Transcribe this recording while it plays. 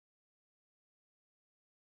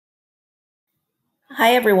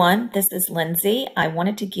Hi, everyone. This is Lindsay. I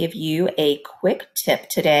wanted to give you a quick tip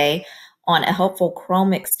today on a helpful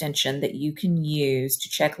Chrome extension that you can use to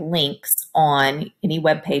check links on any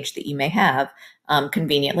web page that you may have,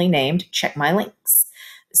 conveniently named Check My Links.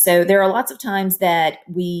 So there are lots of times that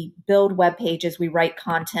we build web pages, we write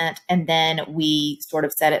content, and then we sort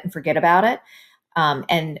of set it and forget about it.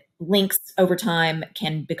 And links over time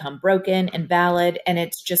can become broken, invalid, and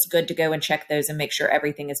it's just good to go and check those and make sure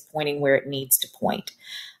everything is pointing where it needs to point.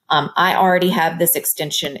 I already have this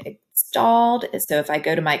extension installed. So if I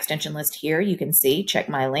go to my extension list here, you can see Check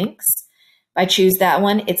My Links. If I choose that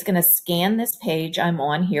one, it's going to scan this page I'm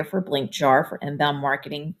on here for Blinkjar for inbound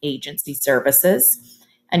marketing agency services.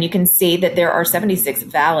 And you can see that there are 76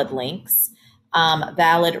 valid links.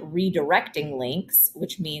 Valid redirecting links,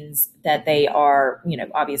 which means that they are,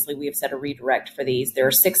 obviously we have set a redirect for these. There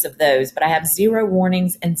are 6 of those, but I have 0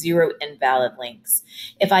 warnings and 0 invalid links.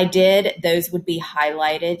 If I did, those would be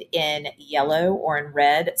highlighted in yellow or in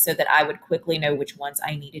red so that I would quickly know which ones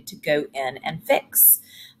I needed to go in and fix.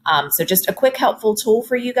 So just a quick helpful tool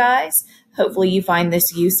for you guys. Hopefully you find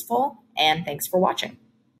this useful, and thanks for watching.